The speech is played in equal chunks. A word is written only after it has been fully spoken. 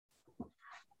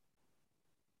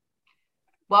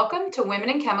Welcome to Women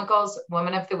in Chemicals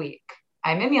Woman of the Week.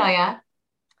 I'm Amelia.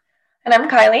 And I'm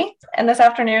Kylie. And this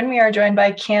afternoon, we are joined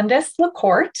by Candace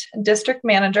LaCourte, District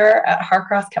Manager at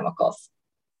Harcross Chemicals.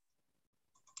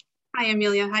 Hi,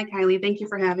 Amelia. Hi, Kylie. Thank you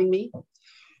for having me.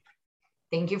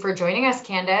 Thank you for joining us,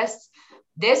 Candace.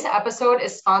 This episode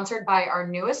is sponsored by our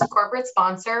newest corporate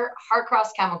sponsor,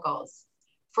 Harcross Chemicals.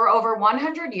 For over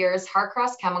 100 years,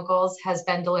 Harcross Chemicals has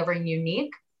been delivering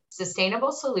unique,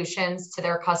 sustainable solutions to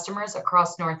their customers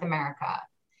across North America.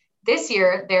 This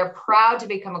year, they're proud to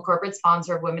become a corporate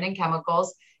sponsor of Women in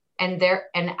Chemicals and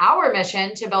our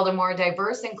mission to build a more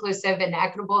diverse, inclusive, and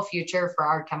equitable future for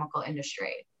our chemical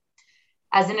industry.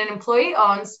 As an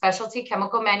employee-owned specialty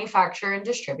chemical manufacturer and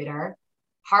distributor,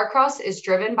 Harcross is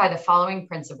driven by the following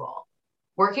principle.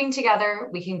 Working together,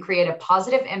 we can create a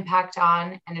positive impact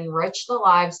on and enrich the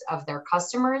lives of their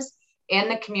customers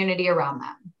and the community around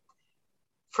them.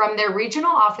 From their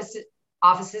regional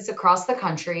offices across the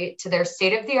country to their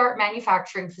state-of-the-art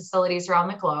manufacturing facilities around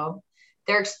the globe,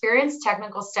 their experienced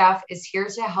technical staff is here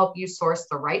to help you source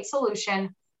the right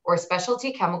solution or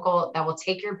specialty chemical that will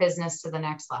take your business to the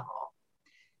next level.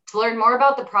 To learn more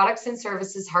about the products and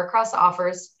services Harcross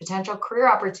offers, potential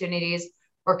career opportunities,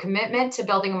 or commitment to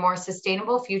building a more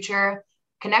sustainable future,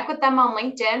 connect with them on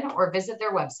LinkedIn or visit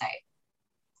their website.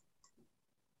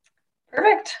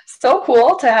 Perfect. So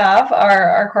cool to have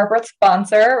our corporate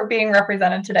sponsor being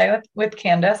represented today with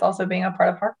Candace also being a part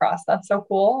of Harcross. That's so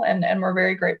cool. And we're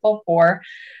very grateful for,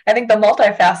 I think, the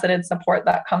multifaceted support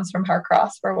that comes from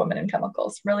Harcross for Women in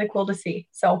Chemicals. Really cool to see.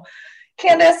 So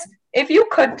Candace, if you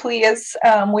could please,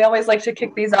 we always like to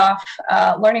kick these off,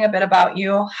 learning a bit about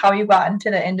you, how you got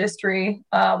into the industry,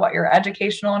 what your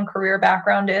educational and career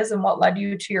background is, and what led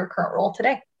you to your current role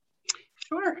today.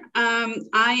 Sure.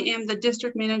 I am the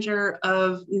district manager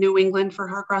of New England for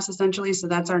Harcross, essentially. So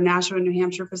that's our Nashua, New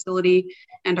Hampshire facility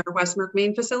and our Westmark,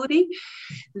 Maine facility.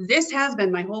 This has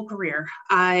been my whole career.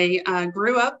 I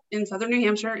grew up in Southern New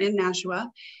Hampshire in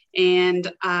Nashua, and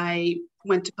I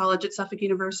went to college at Suffolk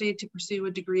University to pursue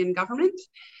a degree in government.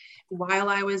 While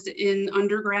I was in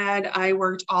undergrad, I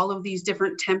worked all of these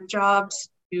different temp jobs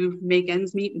to make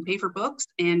ends meet and pay for books.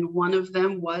 And one of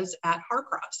them was at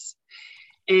Harcross.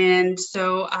 And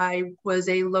so I was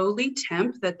a lowly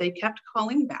temp that they kept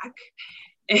calling back.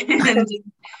 And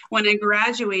when I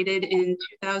graduated in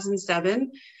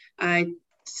 2007, I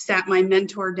sat my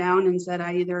mentor down and said,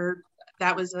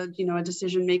 that was a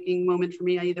decision-making moment for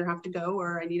me. I either have to go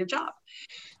or I need a job.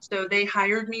 So they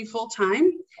hired me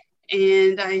full-time,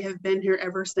 and I have been here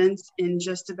ever since in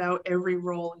just about every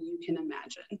role you can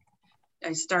imagine.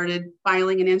 I started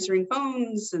filing and answering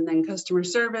phones, and then customer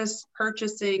service,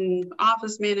 purchasing,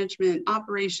 office management,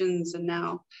 operations, and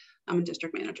now I'm a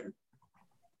district manager.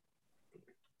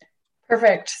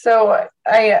 Perfect. So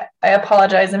I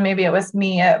apologize, and maybe it was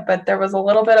me, but there was a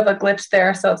little bit of a glitch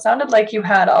there. So it sounded like you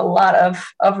had a lot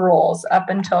of roles up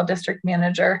until district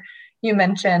manager. You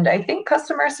mentioned, I think,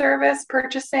 customer service,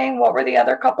 purchasing. What were the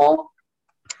other couple?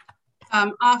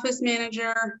 Office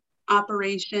manager,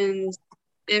 operations.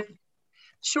 If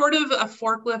short of a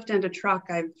forklift and a truck,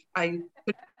 I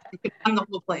could run the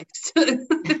whole place.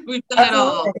 We've done it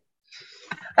all.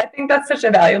 I think that's such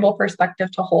a valuable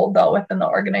perspective to hold, though, within the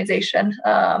organization,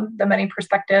 the many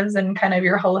perspectives and kind of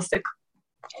your holistic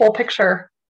whole picture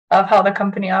of how the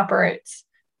company operates.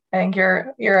 I think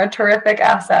you're a terrific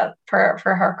asset for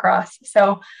Harcross.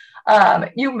 So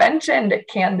you mentioned,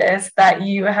 Candace, that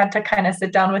you had to kind of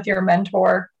sit down with your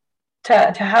mentor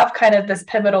to have kind of this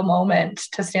pivotal moment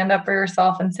to stand up for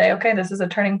yourself and say, okay, this is a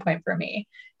turning point for me.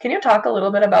 Can you talk a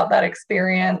little bit about that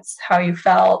experience, how you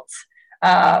felt,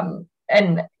 and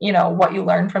what you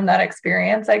learned from that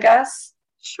experience, I guess?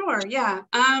 Sure, yeah.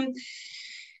 I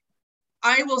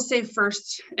will say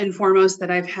first and foremost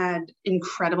that I've had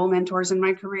incredible mentors in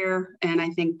my career, and I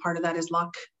think part of that is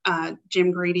luck. Jim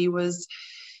Grady was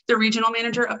the regional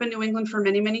manager up in New England for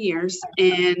many, many years,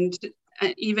 and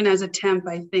even as a temp,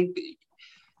 I think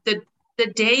the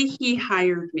day he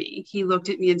hired me, he looked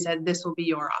at me and said, "This will be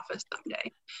your office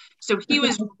someday." So he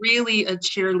was really a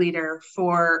cheerleader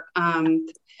for,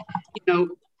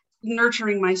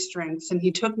 nurturing my strengths, and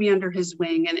he took me under his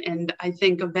wing. And I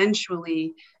think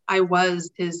eventually I was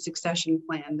his succession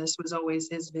plan. This was always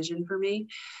his vision for me.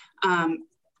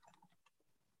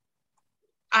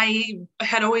 I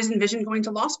had always envisioned going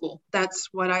to law school. That's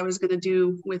what I was going to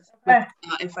do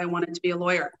if I wanted to be a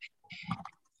lawyer.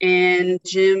 And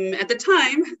Jim, at the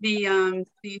time, the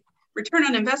return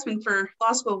on investment for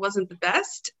law school wasn't the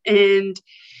best. And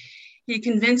he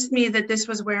convinced me that this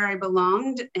was where I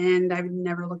belonged, and I've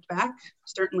never looked back.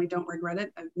 Certainly don't regret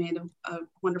it. I've made a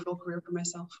wonderful career for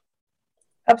myself.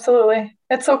 Absolutely.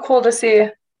 It's so cool to see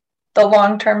the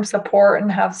long-term support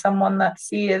and have someone that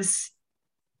sees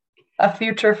a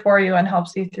future for you and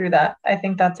helps you through that. I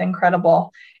think that's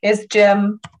incredible. Is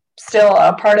Jim still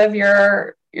a part of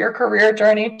your career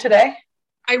journey today?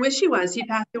 I wish he was. He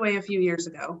passed away a few years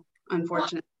ago,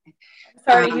 unfortunately.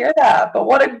 Sorry to hear that, but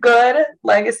what a good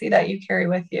legacy that you carry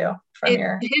with you from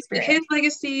your experience. His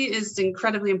legacy is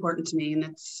incredibly important to me, and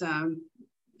it's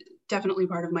definitely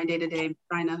part of my day-to-day,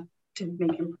 trying to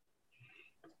make him.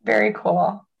 Very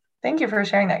cool. Thank you for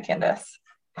sharing that, Candace.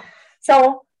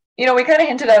 So, we kind of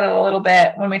hinted at it a little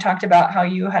bit when we talked about how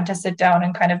you had to sit down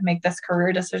and kind of make this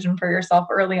career decision for yourself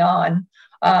early on.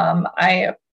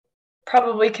 I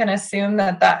probably can assume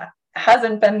that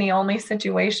hasn't been the only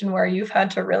situation where you've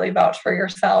had to really vouch for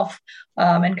yourself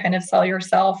and kind of sell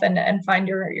yourself and find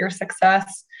your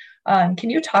success. Can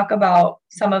you talk about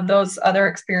some of those other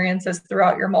experiences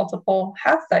throughout your multiple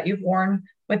hats that you've worn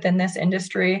within this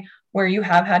industry where you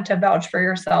have had to vouch for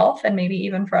yourself and maybe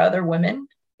even for other women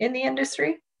in the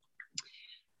industry?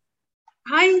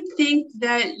 I think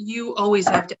that you always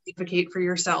have to advocate for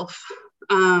yourself.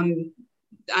 That's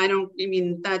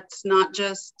not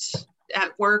just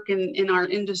at work in our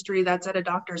industry, that's at a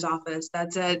doctor's office,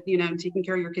 that's at, taking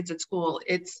care of your kids at school.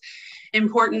 It's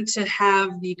important to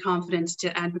have the confidence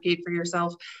to advocate for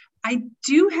yourself. I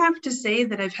do have to say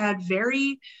that I've had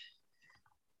very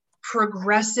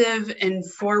progressive and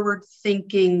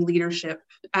forward-thinking leadership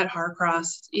at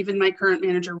Harcross. Even my current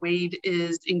manager, Wade,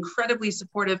 is incredibly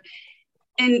supportive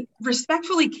and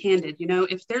respectfully candid.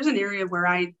 If there's an area where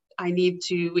I need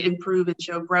to improve and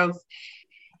show growth,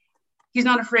 he's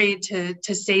not afraid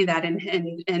to say that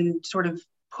and sort of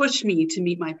push me to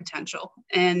meet my potential.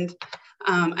 And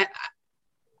I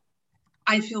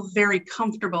feel very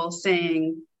comfortable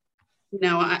saying,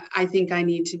 I think I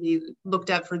need to be looked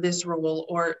at for this role,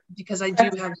 or because I do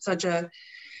have such a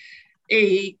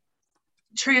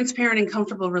transparent and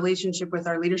comfortable relationship with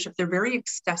our leadership. They're very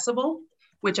accessible,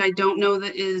 which I don't know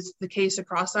that is the case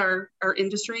across our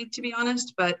industry, to be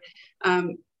honest. But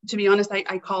to be honest,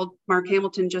 I called Mark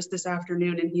Hamilton just this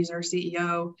afternoon, and he's our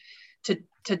CEO,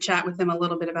 to chat with him a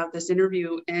little bit about this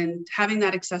interview. And having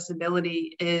that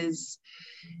accessibility is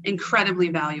incredibly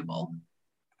valuable.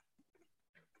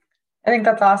 I think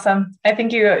that's awesome. I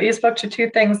think you spoke to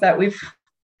two things that we've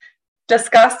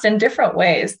discussed in different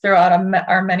ways throughout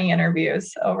our many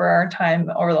interviews over our time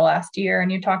over the last year.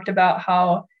 And you talked about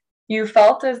how you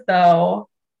felt as though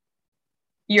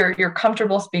you're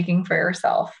comfortable speaking for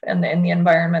yourself in the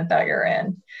environment that you're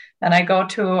in. And I go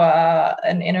to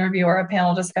an interview or a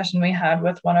panel discussion we had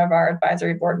with one of our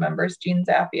advisory board members, Jean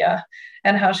Zappia,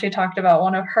 and how she talked about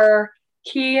one of her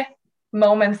key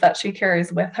moments that she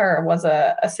carries with her was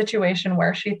a situation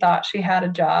where she thought she had a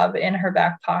job in her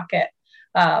back pocket,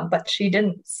 but she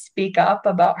didn't speak up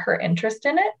about her interest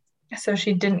in it. So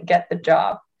she didn't get the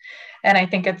job. And I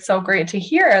think it's so great to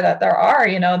hear that there are,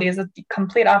 these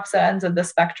complete opposite ends of the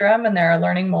spectrum, and there are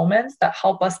learning moments that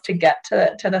help us to get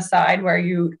to the side where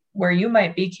you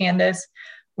might be, Candace,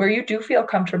 where you do feel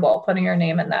comfortable putting your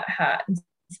name in that hat and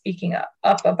speaking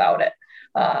up about it.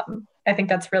 I think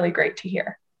that's really great to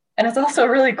hear. And it's also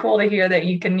really cool to hear that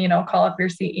you can, call up your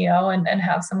CEO and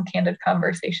have some candid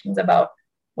conversations about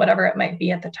whatever it might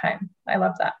be at the time. I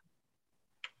love that.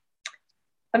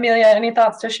 Amelia, any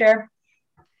thoughts to share?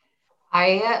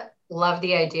 I love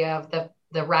the idea of the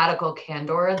radical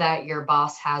candor that your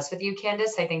boss has with you,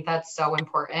 Candace. I think that's so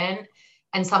important,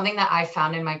 and something that I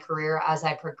found in my career as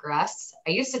I progressed.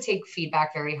 I used to take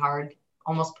feedback very hard,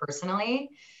 almost personally,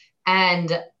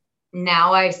 and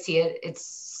now I see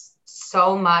it's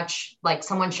so much like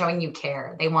someone showing you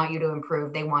care. They want you to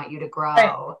improve. They want you to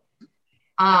grow.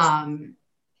 Right.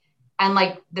 And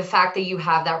like the fact that you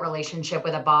have that relationship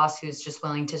with a boss who's just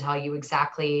willing to tell you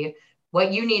exactly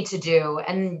what you need to do.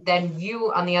 And then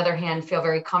you, on the other hand, feel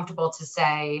very comfortable to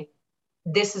say,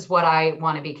 this is what I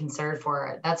want to be considered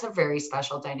for. That's a very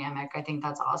special dynamic. I think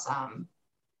that's awesome.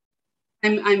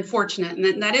 I'm fortunate,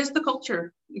 and that is the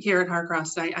culture here at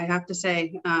Harcross, I have to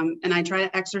say. And I try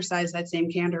to exercise that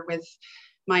same candor with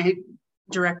my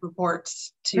direct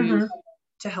reports to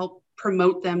help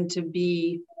promote them to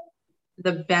be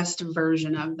the best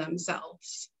version of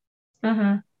themselves.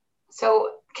 Mm-hmm.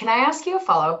 So can I ask you a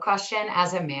follow-up question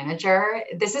as a manager?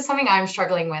 This is something I'm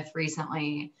struggling with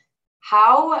recently.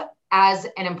 How, as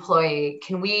an employee,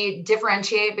 can we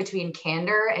differentiate between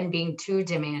candor and being too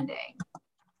demanding?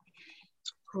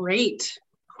 Great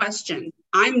question.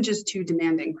 I'm just too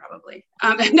demanding, probably.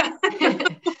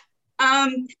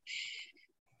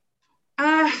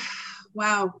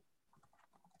 Wow.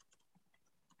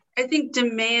 I think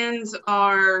demands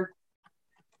are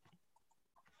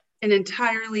an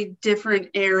entirely different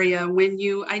area when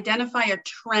you identify a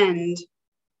trend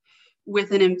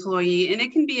with an employee. And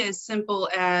it can be as simple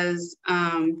as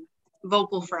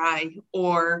vocal fry,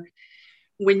 or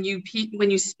when you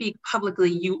speak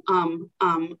publicly, you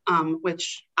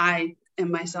which I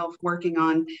am myself working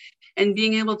on, and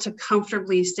being able to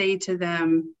comfortably say to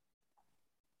them,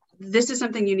 this is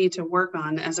something you need to work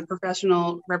on as a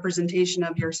professional representation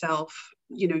of yourself.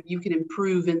 You know, you can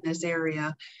improve in this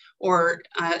area. Or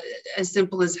as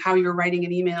simple as how you're writing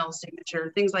an email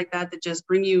signature, things like that, that just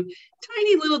bring you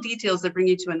tiny little details that bring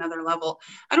you to another level.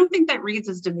 I don't think that reads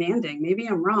as demanding. Maybe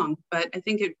I'm wrong, but I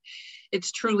think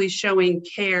it's truly showing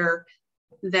care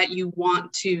that you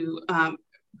want to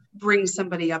bring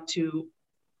somebody up to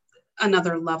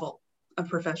another level of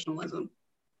professionalism.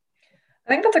 I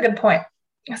think that's a good point.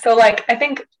 So like, I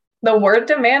think the word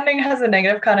demanding has a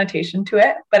negative connotation to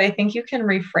it, but I think you can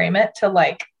reframe it to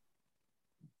like,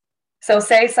 so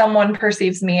say someone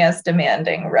perceives me as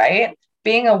demanding, right?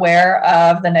 Being aware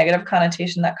of the negative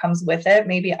connotation that comes with it,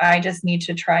 maybe I just need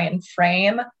to try and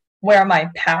frame where my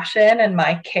passion and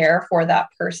my care for that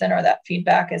person or that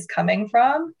feedback is coming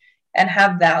from, and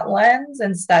have that lens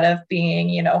instead of being,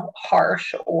 you know,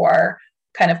 harsh or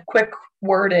kind of quick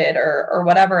worded or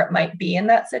whatever it might be in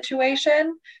that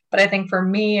situation. But I think for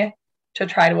me to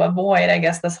try to avoid, I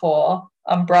guess, this whole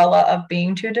umbrella of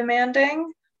being too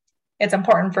demanding, it's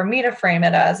important for me to frame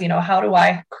it as, you know, how do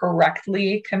I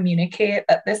correctly communicate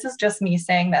that this is just me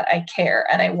saying that I care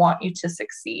and I want you to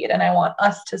succeed and I want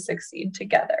us to succeed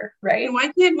together, right? And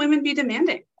why can't women be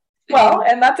demanding? Well,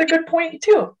 and that's a good point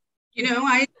too. You know,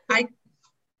 I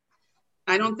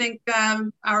don't think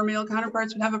our male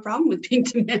counterparts would have a problem with being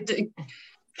demanding.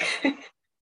 Well,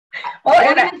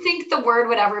 I don't even think the word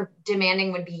whatever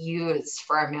demanding would be used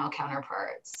for our male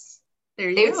counterparts.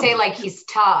 They would say like he's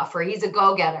tough or he's a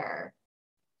go-getter.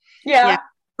 Yeah.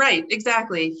 Right,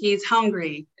 exactly. He's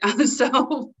hungry.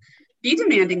 So be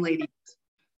demanding, ladies.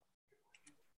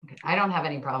 I don't have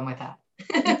any problem with that.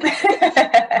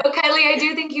 But Kylie, I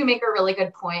do think you make a really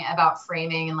good point about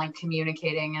framing and like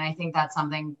communicating. And I think that's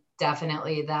something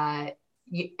definitely that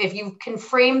if you can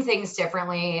frame things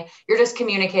differently, you're just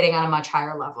communicating on a much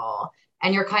higher level.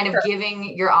 And you're kind of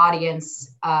giving your audience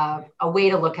a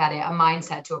way to look at it, a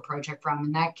mindset to approach it from.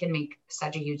 And that can make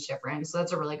such a huge difference. So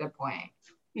that's a really good point.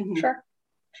 Mm-hmm.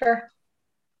 Sure.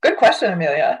 Good question,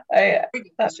 Amelia.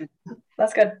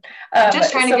 That's good.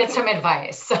 Just trying to get some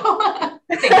advice. So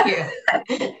thank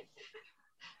you.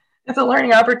 It's a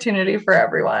learning opportunity for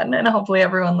everyone, and hopefully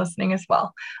everyone listening as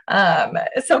well.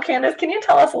 So Candace, can you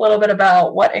tell us a little bit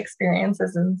about what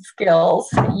experiences and skills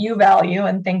you value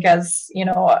and think as, you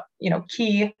know,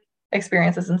 key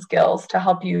experiences and skills to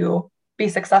help you be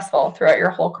successful throughout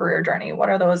your whole career journey? What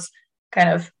are those kind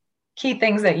of key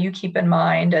things that you keep in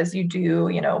mind as you do,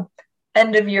 you know,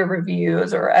 end of year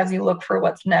reviews, or as you look for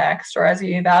what's next, or as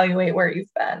you evaluate where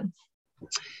you've been?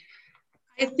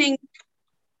 I think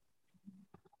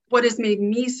what has made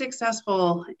me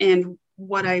successful and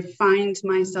what I find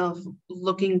myself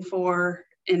looking for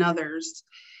in others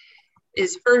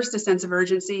is first a sense of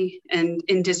urgency. And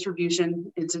in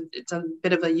distribution, it's a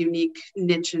bit of a unique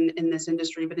niche in this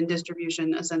industry, but in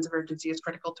distribution, a sense of urgency is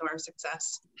critical to our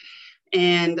success.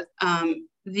 And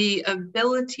the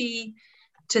ability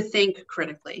to think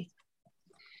critically,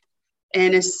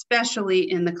 and especially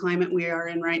in the climate we are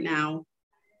in right now,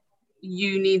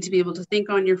 you need to be able to think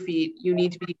on your feet. You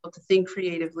need to be able to think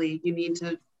creatively. You need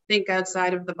to think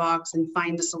outside of the box and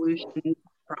find a solution to the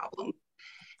problem.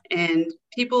 And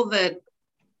people that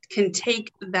can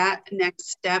take that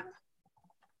next step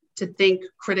to think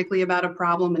critically about a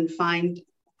problem and find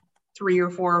 3 or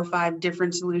 4 or 5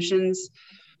 different solutions,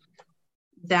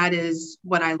 that is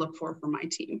what I look for my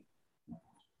team.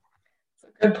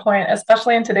 Good point,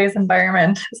 especially in today's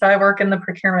environment. So I work in the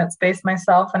procurement space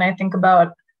myself, and I think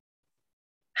about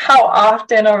how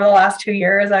often over the last 2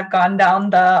 years I've gone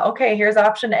down okay, here's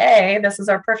option A. This is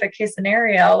our perfect case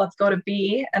scenario. Let's go to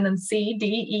B, and then C,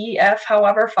 D, E, F,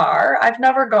 however far. I've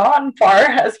never gone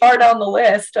as far down the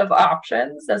list of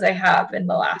options as I have in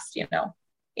the last,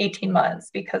 18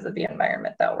 months because of the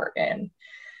environment that we're in.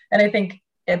 And I think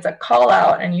it's a call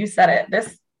out, and you said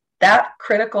it, that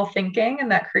critical thinking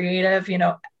and that creative,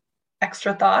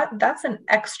 extra thought, that's an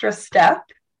extra step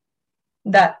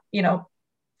that,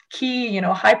 key,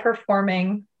 high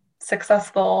performing,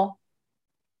 successful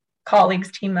colleagues,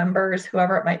 team members,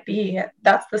 whoever it might be,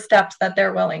 that's the steps that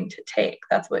they're willing to take.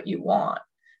 That's what you want.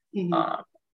 Mm-hmm.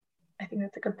 I think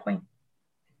that's a good point.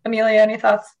 Amelia, any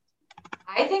thoughts?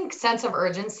 I think sense of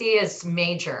urgency is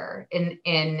major in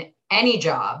any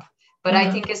job, but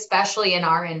I think especially in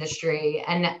our industry.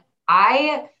 And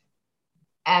I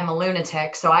am a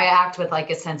lunatic, so I act with like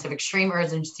a sense of extreme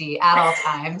urgency at all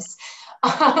times.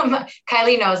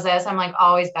 Kylie knows this. I'm like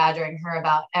always badgering her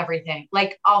about everything.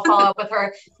 Like I'll follow up with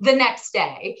her the next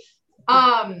day.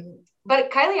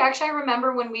 But Kylie, actually, I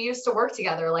remember when we used to work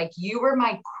together, like you were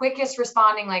my quickest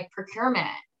responding like procurement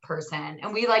person.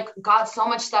 And we like got so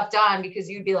much stuff done because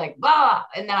you'd be like, blah,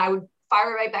 and then I would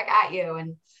fire right back at you.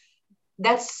 And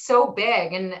that's so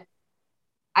big. And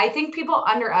I think people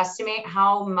underestimate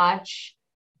how much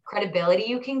credibility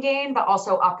you can gain, but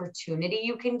also opportunity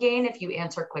you can gain if you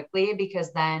answer quickly,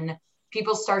 because then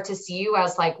people start to see you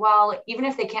as like, well, even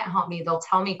if they can't help me, they'll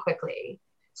tell me quickly.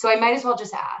 So I might as well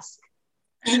just ask.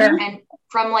 Sure. And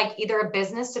from like either a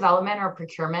business development or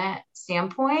procurement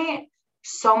standpoint,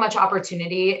 so much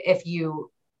opportunity if you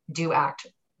do act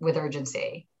with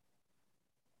urgency.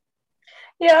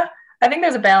 Yeah, I think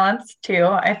there's a balance too.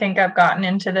 I think I've gotten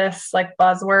into this like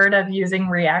buzzword of using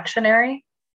reactionary.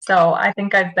 So I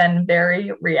think I've been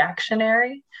very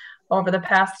reactionary over the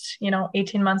past,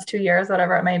 18 months, 2 years,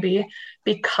 whatever it may be,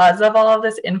 because of all of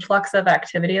this influx of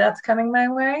activity that's coming my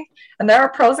way. And there are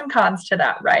pros and cons to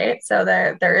that, right? So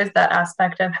there is that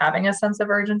aspect of having a sense of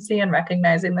urgency and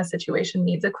recognizing the situation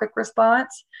needs a quick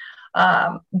response.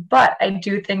 But I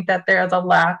do think that there's a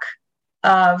lack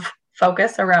of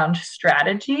focus around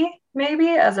strategy, maybe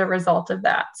as a result of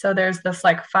that. So there's this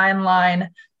like fine line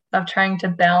of trying to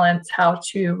balance how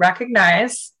to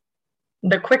recognize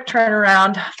the quick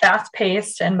turnaround,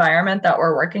 fast-paced environment that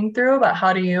we're working through, but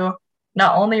how do you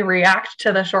not only react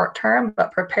to the short term,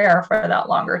 but prepare for that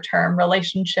longer term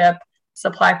relationship,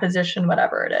 supply position,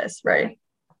 whatever it is, right?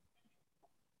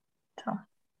 So,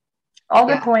 all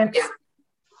good points.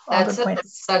 That's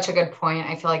such a good point.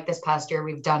 I feel like this past year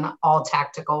we've done all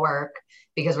tactical work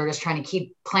because we're just trying to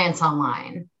keep plants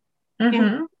online.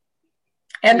 Mm-hmm.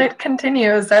 And it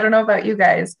continues. I don't know about you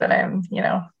guys, but I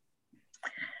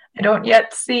don't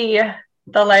yet see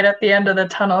the light at the end of the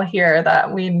tunnel here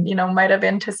that we, might have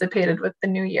anticipated with the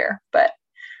new year. But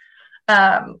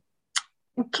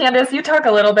Candace, you talk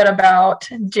a little bit about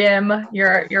Jim,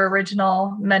 your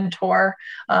original mentor,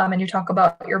 and you talk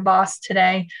about your boss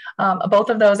today. Both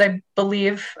of those, I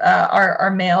believe,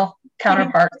 are male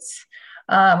counterparts.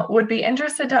 Would be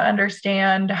interested to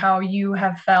understand how you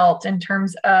have felt in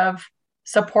terms of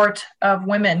support of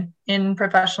women in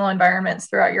professional environments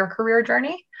throughout your career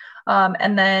journey.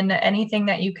 And then anything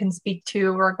that you can speak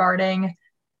to regarding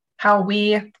how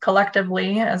we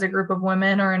collectively as a group of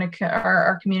women or in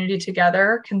our community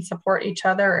together can support each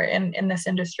other in this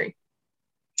industry.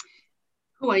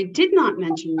 Who I did not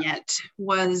mention yet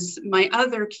was my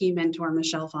other key mentor,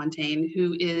 Michelle Fontaine,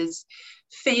 who is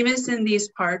famous in these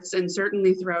parts and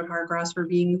certainly throughout Harcross for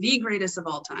being the greatest of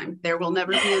all time. There will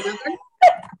never be another.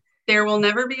 There will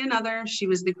never be another. She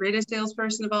was the greatest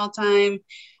salesperson of all time.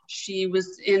 She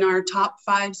was in our top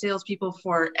 5 salespeople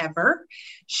forever.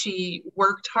 She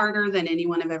worked harder than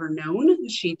anyone I've ever known.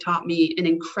 She taught me an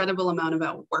incredible amount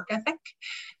about work ethic.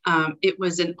 It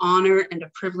was an honor and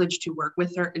a privilege to work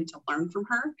with her and to learn from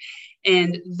her.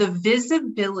 And the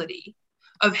visibility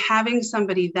of having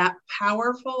somebody that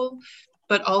powerful,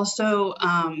 but also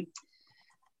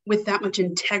with that much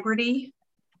integrity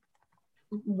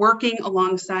working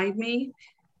alongside me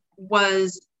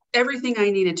was everything I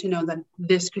needed to know that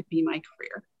this could be my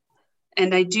career.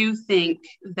 And I do think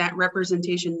that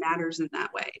representation matters in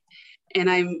that way. And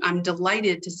I'm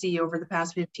delighted to see over the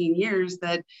past 15 years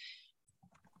that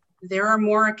there are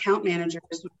more account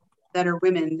managers that are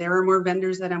women. There are more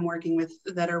vendors that I'm working with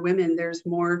that are women. There's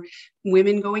more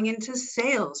women going into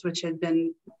sales, which had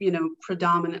been,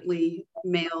 predominantly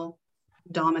male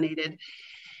dominated.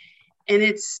 And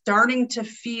it's starting to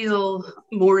feel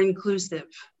more inclusive.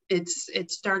 It's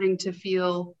starting to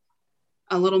feel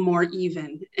a little more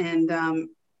even. And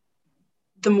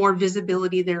the more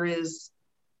visibility there is,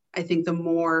 I think the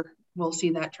more we'll see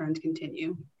that trend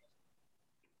continue.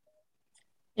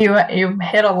 You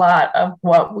hit a lot of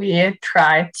what we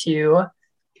try to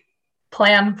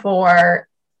plan for,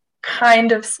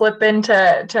 kind of slip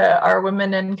into our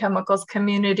women in chemicals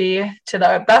community to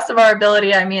the best of our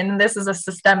ability. I mean, this is a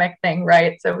systemic thing,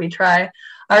 right? So we try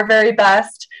our very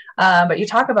best. But you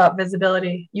talk about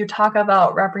visibility, you talk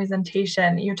about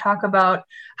representation, you talk about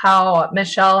how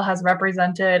Michelle has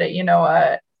represented,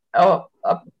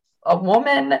 a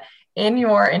woman in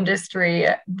your industry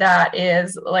that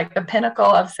is like the pinnacle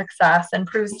of success and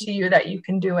proves to you that you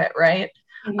can do it, right?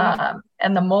 Mm-hmm.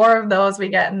 And the more of those we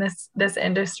get in this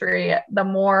industry, the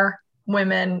more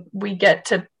women we get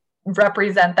to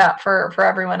represent that for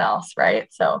everyone else, right?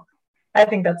 So I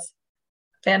think that's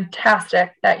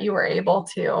fantastic that you were able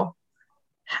to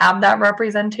have that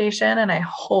representation. And I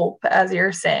hope, as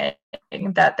you're saying,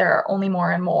 that there are only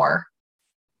more and more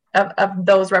of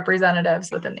those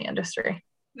representatives within the industry.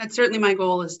 That's certainly my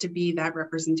goal, is to be that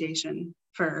representation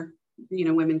for,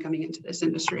 women coming into this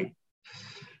industry.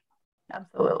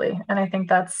 Absolutely. And I think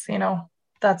that's,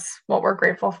 that's what we're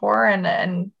grateful for,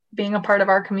 and being a part of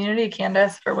our community,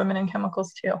 Candace, for Women in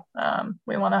Chemicals too.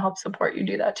 We want to help support you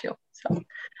do that too. So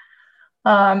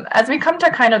as we come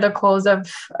to kind of the close of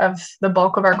the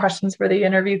bulk of our questions for the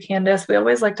interview, Candace, we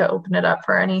always like to open it up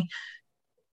for any,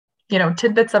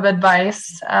 tidbits of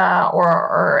advice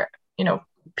or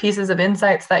pieces of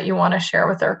insights that you want to share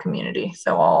with our community.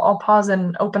 So I'll pause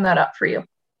and open that up for you.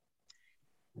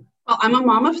 Well, I'm a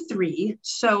mom of 3,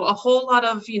 so a whole lot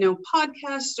of,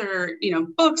 podcasts or,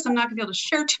 books, I'm not gonna be able to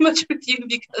share too much with you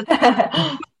because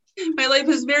my life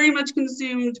is very much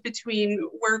consumed between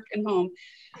work and home.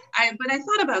 But I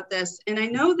thought about this, and I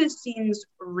know this seems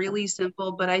really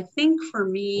simple, but I think for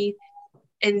me,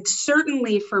 and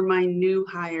certainly for my new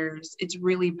hires, it's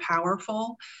really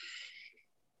powerful.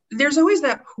 There's always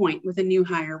that point with a new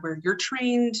hire where you're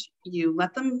trained, you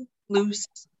let them loose,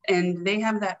 and they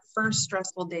have that first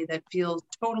stressful day that feels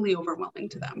totally overwhelming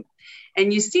to them.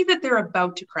 And you see that they're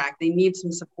about to crack. They need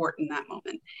some support in that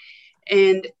moment.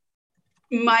 And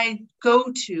my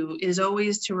go-to is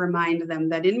always to remind them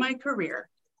that in my career,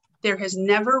 there has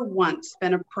never once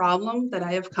been a problem that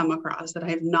I have come across that I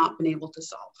have not been able to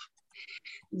solve.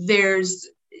 There's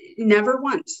never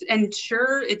once. And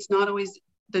sure, it's not always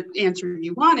the answer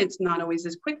you want. It's not always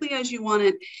as quickly as you want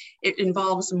it. It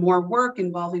involves more work,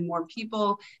 involving more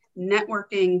people,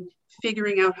 networking,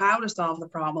 figuring out how to solve the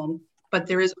problem, but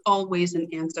there is always an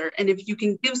answer. And if you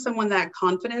can give someone that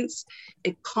confidence,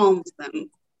 it calms them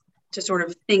to sort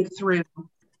of think through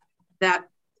that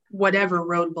whatever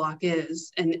roadblock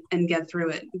is and get through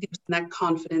it. It gives them that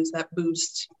confidence, that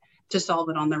boost to solve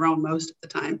it on their own most of the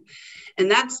time.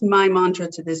 And that's my mantra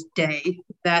to this day,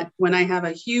 that when I have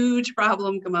a huge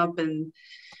problem come up, and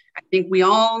I think we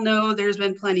all know there's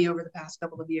been plenty over the past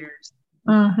couple of years,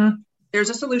 there's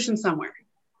a solution somewhere.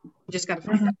 You just got to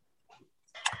find it.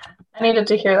 I needed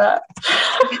to hear that.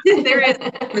 There is,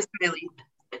 Miss Bailey.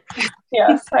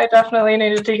 Yes, I definitely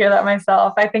needed to hear that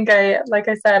myself. I think like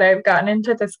I said, I've gotten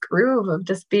into this groove of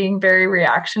just being very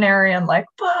reactionary and like,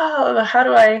 whoa, how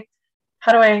do I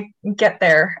get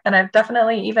there? And I've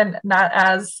definitely, even not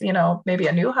as, maybe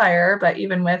a new hire, but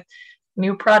even with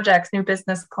new projects, new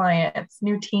business clients,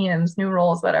 new teams, new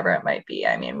roles, whatever it might be.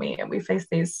 I mean, we face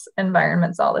these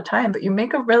environments all the time, but you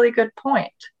make a really good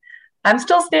point. I'm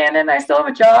still standing. I still have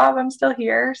a job. I'm still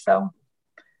here. So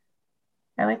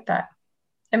I like that.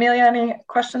 Amelia, any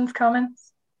questions,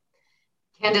 comments?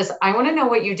 Candace, I want to know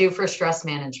what you do for stress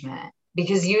management,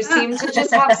 because you seem to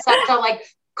just have such a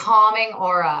calming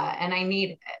aura, and I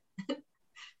need it.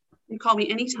 You call me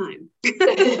anytime.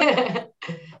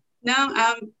 No,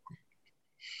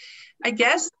 I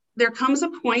guess there comes a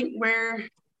point where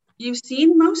you've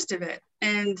seen most of it.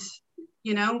 And,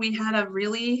 we had a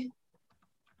really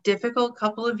difficult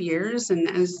couple of years. And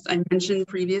as I mentioned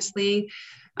previously,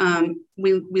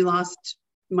 we lost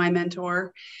my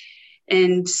mentor.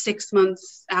 And 6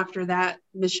 months after that,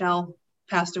 Michelle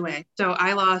passed away. So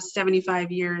I lost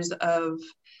 75 years of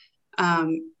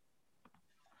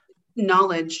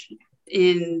knowledge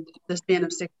in the span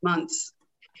of 6 months.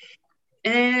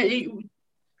 And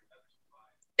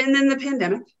then the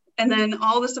pandemic, and then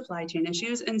all the supply chain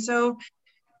issues. And so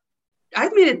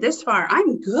I've made it this far.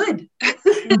 I'm good.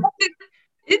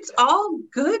 It's all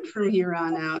good from here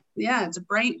on out. Yeah, it's a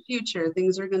bright future.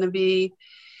 Things are going to be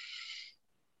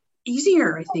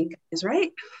easier, I think, is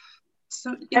right.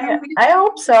 So I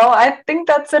hope so. I think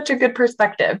that's such a good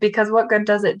perspective, because what good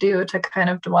does it do to kind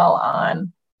of dwell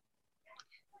on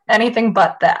anything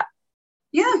but that?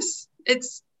 Yes,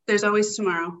 there's always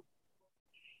tomorrow.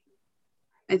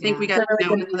 I think we got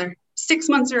another 6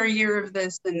 months or a year of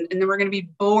this, and then we're going to be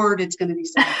bored. It's going to be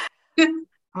sad.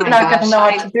 We're not going to know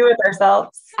what to do with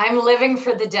ourselves. I'm living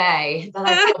for the day that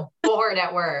I feel bored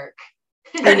at work.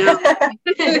 I know.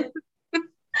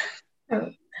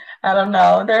 I don't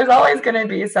know. There's always going to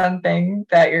be something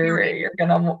that you're going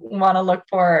to want to look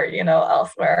for,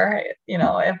 elsewhere.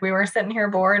 If we were sitting here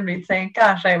bored, we'd say,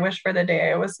 gosh, I wish for the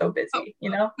day I was so busy,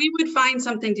 We would find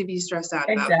something to be stressed out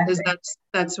about, because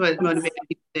that's what motivated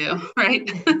people do,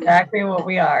 right? Exactly what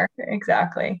we are.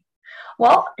 Exactly.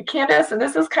 Well, Candace,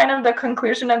 this is kind of the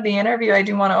conclusion of the interview. I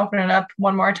do want to open it up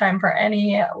one more time for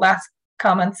any last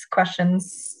comments,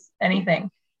 questions, anything.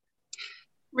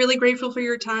 Really grateful for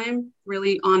your time,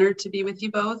 really honored to be with you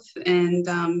both,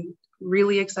 and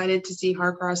really excited to see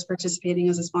Harcross participating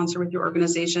as a sponsor with your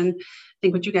organization.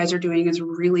 think what you guys are doing is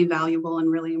really valuable and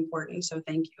really important. So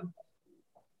thank you.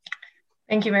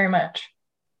 Thank you very much.